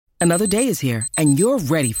Another day is here, and you're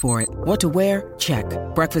ready for it. What to wear? Check.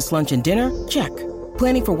 Breakfast, lunch, and dinner? Check.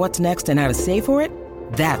 Planning for what's next and how to save for it?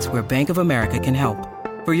 That's where Bank of America can help.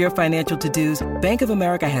 For your financial to-dos, Bank of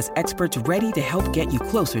America has experts ready to help get you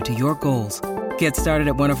closer to your goals. Get started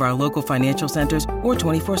at one of our local financial centers or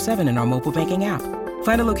 24/7 in our mobile banking app.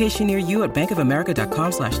 Find a location near you at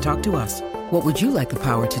bankofamerica.com/talktous. What would you like the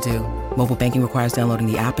power to do? Mobile banking requires downloading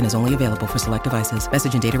the app and is only available for select devices.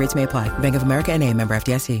 Message and data rates may apply. Bank of America N.A., member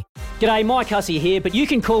FDIC. G'day, Mike Hussey here, but you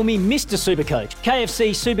can call me Mr. Supercoach. KFC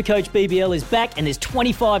Supercoach BBL is back and there's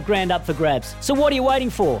 25 grand up for grabs. So what are you waiting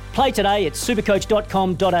for? Play today at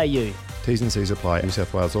supercoach.com.au. T's and C's apply. New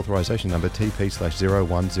South Wales authorisation number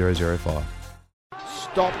TP/01005.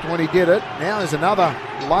 Stopped when he did it. Now there's another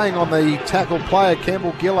laying on the tackle player,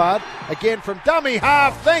 Campbell Gillard. Again from dummy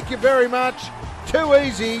half. Thank you very much. Too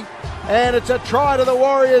easy. And it's a try to the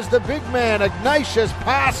Warriors. The big man, Ignatius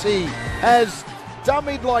Parsi, has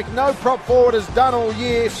dummied like no prop forward has done all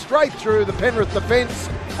year, straight through the Penrith defence,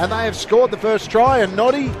 and they have scored the first try. And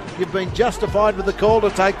Noddy, you've been justified with the call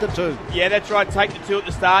to take the two. Yeah, that's right. Take the two at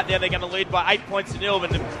the start. Now they're going to lead by 8 points to 0.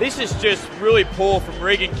 And this is just really poor from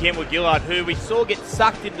Regan Campbell-Gillard, who we saw get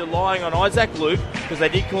sucked into lying on Isaac Luke because they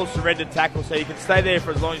did call surrender tackle, so you can stay there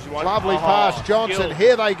for as long as you want. Lovely pass, Johnson.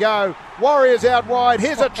 Here they go. Warriors out wide.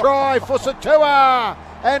 Here's a try, Fusatua.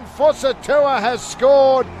 And Fusatua has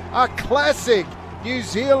scored a classic New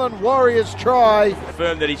Zealand Warriors try.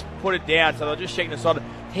 Confirmed that he's put it down, so they'll just check the side.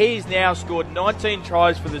 He's now scored 19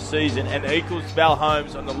 tries for the season and equals Val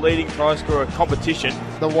Holmes on the leading try scorer competition.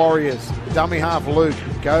 The Warriors, dummy half Luke,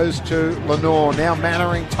 goes to Lenore. Now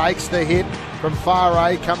Mannering takes the hit from far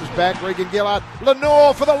A, comes back, Regan Gillard.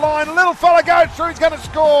 Lenore for the line, little fella goes through, he's going to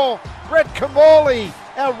score. Brett Kamali,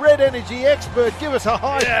 our red energy expert, give us a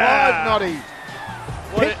high five, Noddy.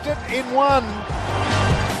 Picked it in one.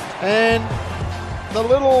 And the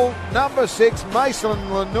little number 6,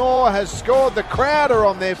 Mason Lenore, has scored. The crowd are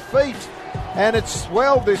on their feet, and it's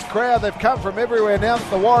swelled this crowd. They've come from everywhere now that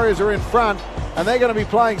the Warriors are in front, and they're going to be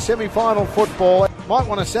playing semi-final football. Might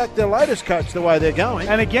want to sack their latest coach the way they're going.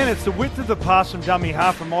 And again, it's the width of the pass from dummy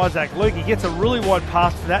half from Isaac Luke. He gets a really wide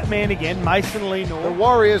pass to that man again, Mason Lenore. The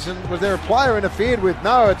Warriors, and was there a player interfered with?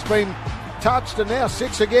 No, it's been touched, and now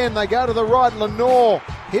 6 again. They go to the right, Lenore.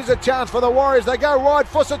 Here's a chance for the Warriors. They go right,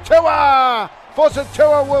 Fusatua.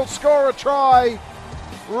 Fusatua will score a try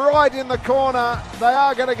right in the corner. They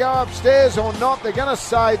are going to go upstairs or not. They're going to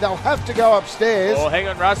say they'll have to go upstairs. Oh, hang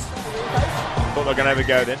on, Russ. Thought they're going to have a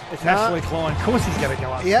go then. It's Ashley Klein. Of course he's going to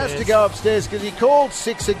go upstairs. He has to go upstairs because he called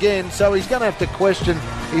 6 again, so he's going to have to question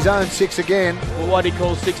his own 6 again. Well, why did he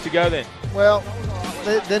call 6 to go then? Well,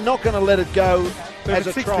 they're not going to let it go. But as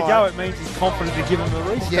if a 6 try. to go, it means he's confident to give him the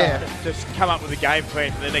restart. Yeah. Just come up with a game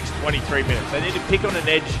plan for the next 23 minutes. They need to pick on an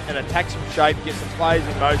edge and attack some shape, get some players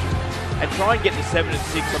in motion, and try and get the 7 and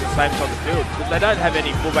 6 on the same side of the field because they don't have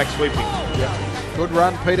any fullback sweeping. Yeah. Good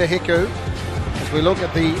run, Peter Hiku. As we look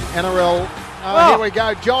at the NRL. Here we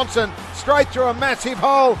go. Johnson straight through a massive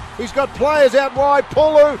hole. He's got players out wide.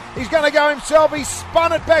 Pulu, he's going to go himself. He's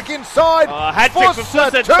spun it back inside. Hat-trick for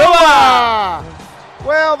Fusatua.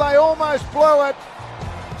 Well, they almost blew it.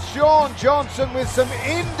 Sean Johnson with some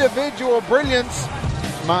individual brilliance.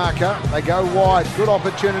 Marker, they go wide. Good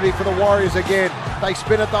opportunity for the Warriors again. They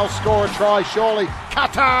spin it, they'll score a try, surely.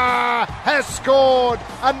 Qatar has scored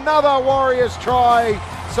another Warriors try.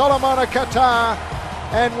 Solomona Qatar.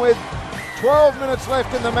 And with 12 minutes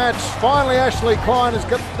left in the match, finally Ashley Klein has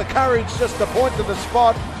got the courage just to point to the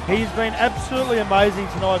spot. He's been absolutely amazing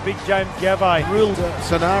tonight, Big James Gavay. Real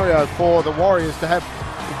scenario for the Warriors to have.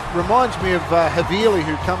 Reminds me of Havili,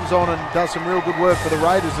 who comes on and does some real good work for the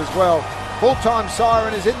Raiders as well. Full-time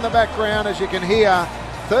siren is in the background, as you can hear.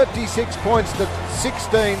 36 points to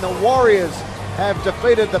 16. The Warriors have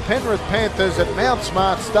defeated the Penrith Panthers at Mount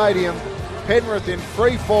Smart Stadium. Penrith in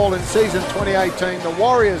free fall in season 2018. The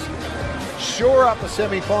Warriors shore up the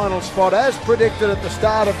semi-final spot as predicted at the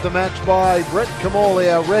start of the match by Brett Kamali,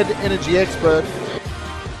 our red energy expert.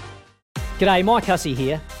 G'day, Mike Hussey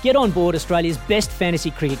here. Get on board Australia's best fantasy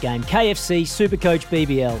cricket game, KFC Supercoach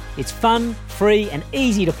BBL. It's fun, free and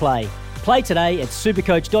easy to play. Play today at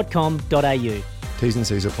supercoach.com.au. T's and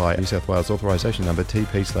C's apply. New South Wales authorisation number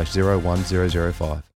TP/01005.